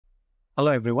Hello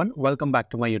everyone, welcome back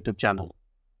to my YouTube channel.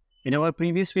 In our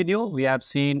previous video, we have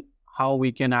seen how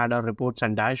we can add our reports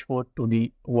and dashboard to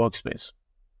the workspace.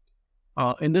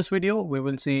 In this video, we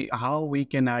will see how we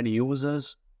can add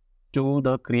users to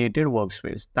the created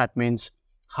workspace. That means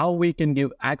how we can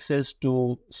give access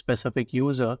to specific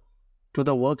user to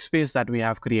the workspace that we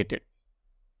have created.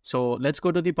 So let's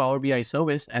go to the Power BI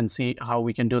service and see how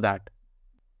we can do that.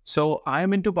 So I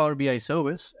am into Power BI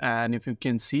service, and if you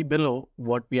can see below,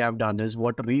 what we have done is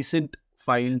what recent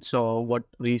files or what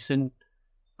recent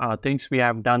things we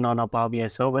have done on our Power BI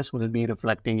service will be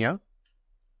reflecting here.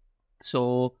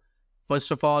 So first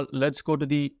of all, let's go to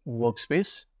the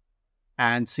workspace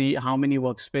and see how many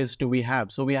workspace do we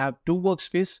have. So we have two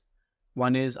workspace.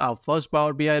 One is our first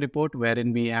Power BI report,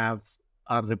 wherein we have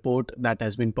our report that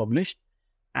has been published,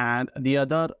 and the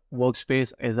other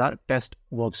workspace is our test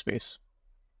workspace.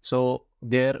 So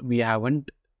there we haven't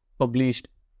published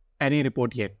any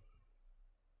report yet.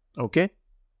 Okay.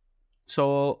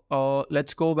 So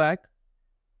let's go back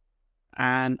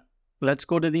and let's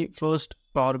go to the first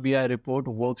Power BI report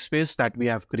workspace that we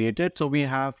have created. So we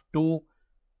have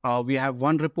we have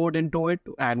one report into it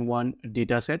and one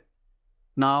data set.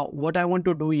 Now what I want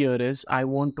to do here is I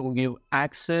want to give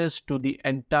access to the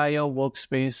entire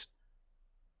workspace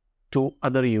to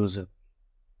other user.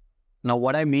 Now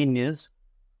what I mean is,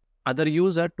 other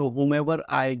user to whomever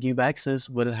I give access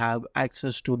will have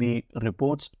access to the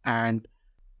reports and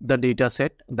the data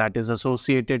set that is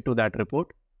associated to that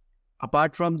report.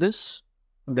 Apart from this,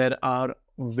 there are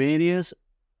various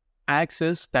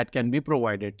access that can be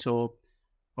provided. So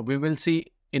we will see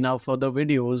in our further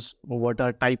videos what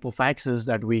are type of access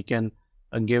that we can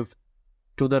give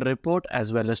to the report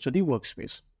as well as to the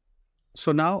workspace.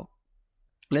 So now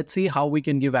let's see how we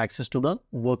can give access to the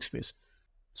workspace.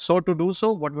 So to do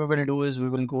so, what we will do is we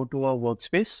will go to our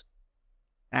workspace,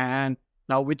 and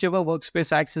now whichever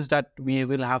workspace access that we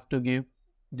will have to give,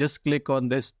 just click on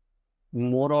this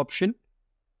more option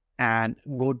and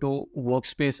go to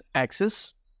workspace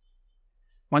access.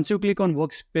 Once you click on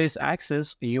workspace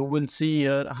access, you will see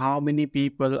here how many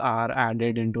people are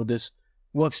added into this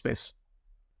workspace.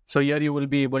 So here you will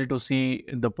be able to see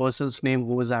the person's name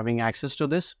who is having access to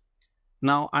this.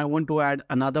 Now I want to add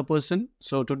another person.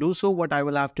 So to do so, what I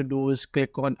will have to do is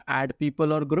click on add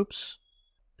people or groups,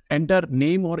 enter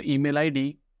name or email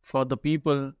ID for the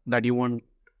people that you want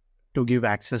to give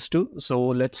access to. So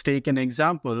let's take an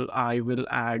example. I will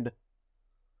add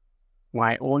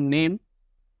my own name.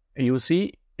 You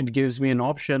see, it gives me an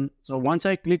option. So once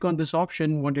I click on this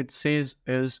option, what it says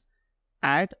is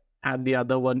add, and the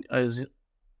other one is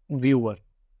viewer.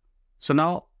 So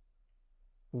now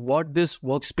what this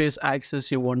workspace access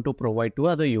you want to provide to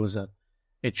other user.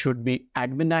 It should be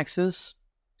admin access,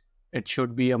 it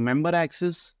should be a member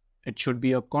access, it should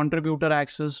be a contributor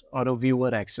access or a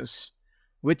viewer access.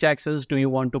 Which access do you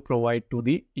want to provide to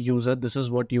the user? This is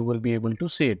what you will be able to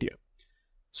say it here.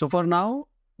 So for now,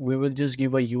 we will just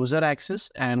give a user access.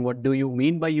 And what do you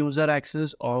mean by user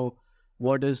access, or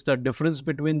what is the difference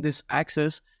between this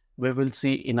access? We will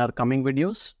see in our coming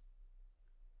videos.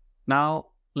 Now,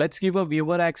 let's give a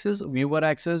viewer access. Viewer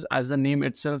access, as the name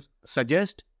itself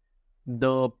suggests,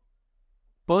 the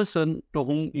person to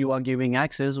whom you are giving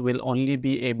access will only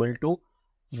be able to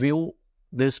view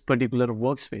this particular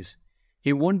workspace.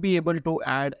 He won't be able to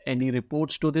add any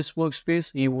reports to this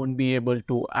workspace. He won't be able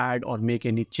to add or make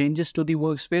any changes to the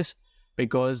workspace,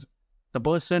 because the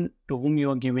person to whom you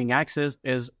are giving access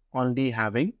is only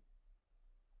having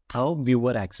a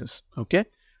viewer access. Okay.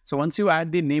 So once you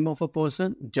add the name of a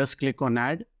person, just click on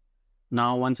add.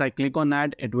 Now, once I click on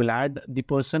add, it will add the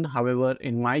person. However,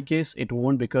 in my case, it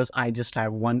won't, because I just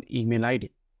have one email ID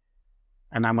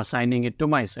and I'm assigning it to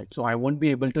myself. So I won't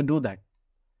be able to do that.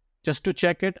 Just to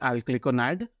check it, I'll click on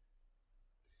add.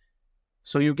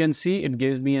 So you can see it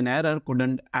gives me an error,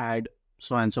 couldn't add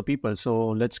so and so people. So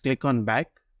let's click on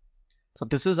back. So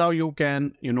this is how you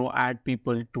can, add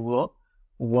people to a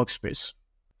workspace.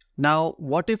 Now,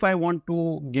 what if I want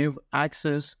to give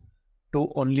access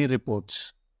to only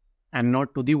reports and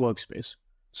not to the workspace?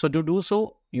 So to do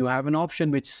so, you have an option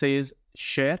which says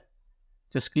share.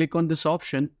 Just click on this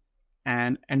option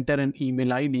and enter an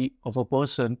email ID of a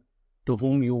person to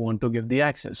whom you want to give the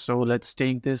access. So let's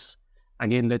take this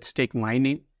again. Let's take my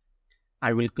name.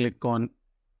 I will click on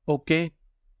OK.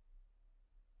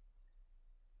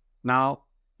 Now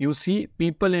you see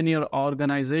people in your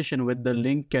organization with the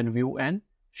link can view and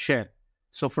share.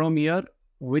 So from here,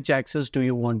 which access do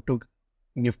you want to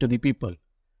give to the people?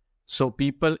 So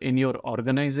people in your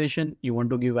organization, you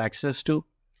want to give access to.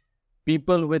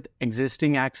 People with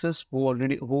existing access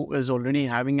who is already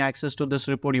having access to this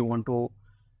report, you want to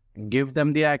give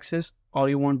them the access. or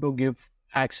you want to give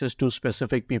access to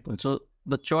specific people. So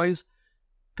the choice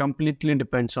completely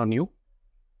depends on you.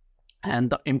 And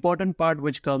the important part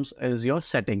which comes is your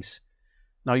settings.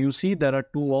 Now you see there are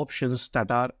two options that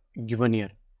are given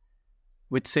here,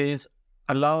 which says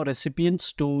allow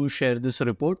recipients to share this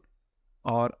report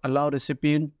or allow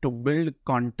recipient to build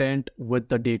content with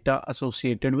the data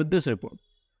associated with this report.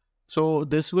 So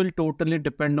this will totally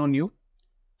depend on you.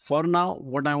 For now,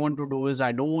 what I want to do is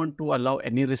I don't want to allow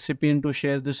any recipient to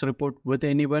share this report with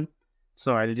anyone.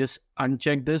 So I'll just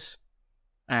uncheck this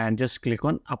and just click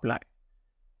on apply.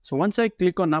 So once I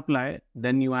click on apply,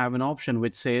 then you have an option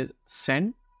which says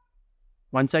send.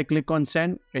 Once I click on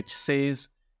send, it says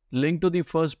link to the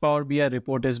first Power BI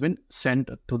report has been sent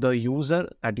to the user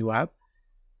that you have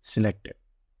selected.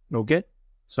 Okay,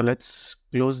 so let's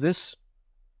close this.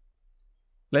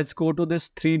 Let's go to this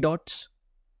three dots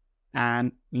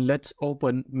and let's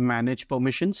open manage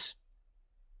permissions.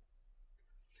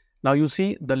 Now you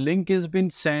see the link has been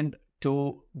sent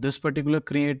to this particular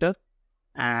creator,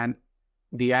 and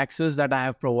the access that I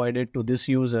have provided to this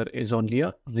user is only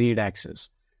a read access.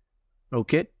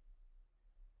 Okay.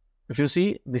 If you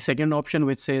see the second option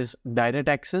which says direct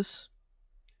access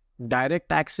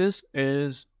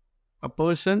is a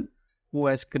person who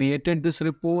has created this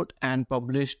report and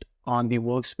published on the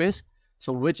workspace.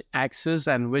 So which access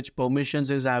and which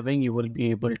permissions is having, you will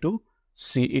be able to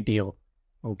see it here.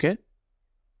 Okay.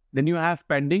 Then you have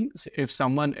pending. If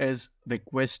someone is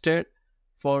requested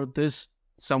for this,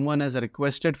 someone has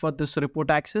requested for this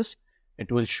report access,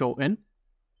 it will show in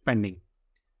pending.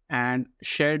 And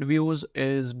shared views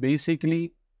is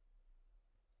basically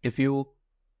if you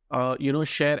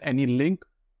share any link,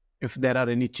 if there are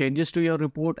any changes to your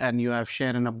report and you have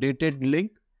shared an updated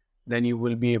link, then you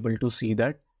will be able to see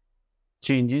that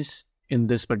changes in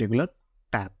this particular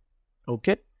tab.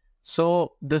 Okay.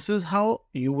 So this is how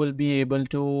you will be able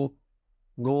to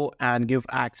go and give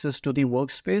access to the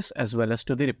workspace as well as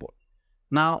to the report.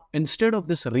 Now, instead of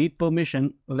this read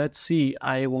permission, let's see,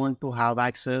 I want to have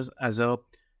access as a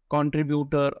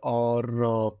contributor or,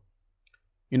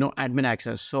 admin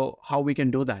access. So how we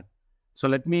can do that? So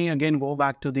let me again go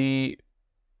back to the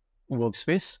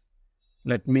workspace.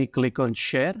 Let me click on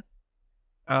share.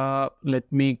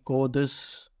 Let me go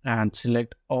this and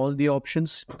select all the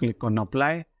options, click on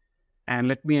apply, and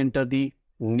let me enter the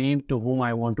name to whom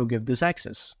I want to give this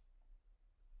access.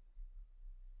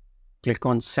 Click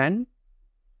on send.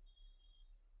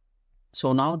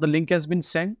 So now the link has been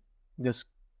sent. Just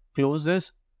close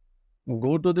this,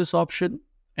 go to this option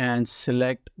and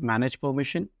select manage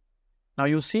permission. Now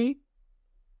you see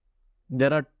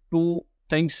there are two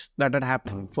things that had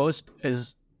happened. First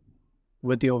is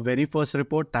with your very first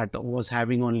report that was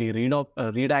having only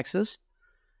read access.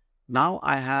 Now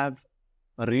I have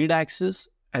read access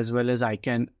as well as I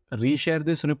can reshare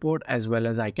this report as well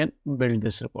as I can build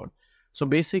this report. So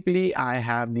basically I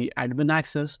have the admin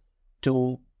access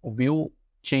to view,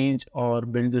 change or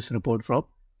build this report from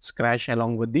scratch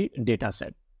along with the data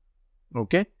set.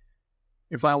 Okay.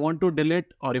 If I want to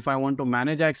delete or if I want to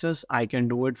manage access, I can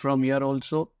do it from here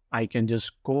also. I can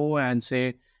just go and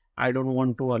say, I don't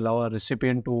want to allow a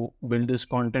recipient to build this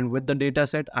content with the data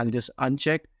set. I'll just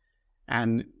uncheck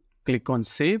and click on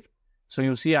save. So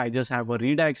you see, I just have a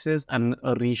read access and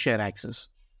a reshare access.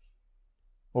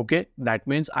 Okay. That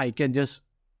means I can just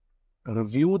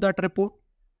review that report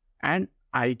and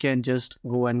I can just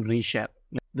go and reshare.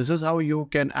 This is how you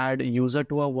can add a user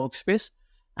to a workspace.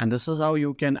 And this is how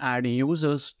you can add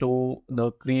users to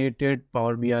the created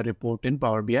Power BI report in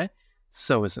Power BI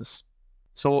services.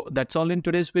 So that's all in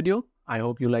today's video. I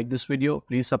hope you like this video.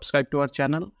 Please subscribe to our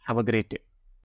channel. Have a great day.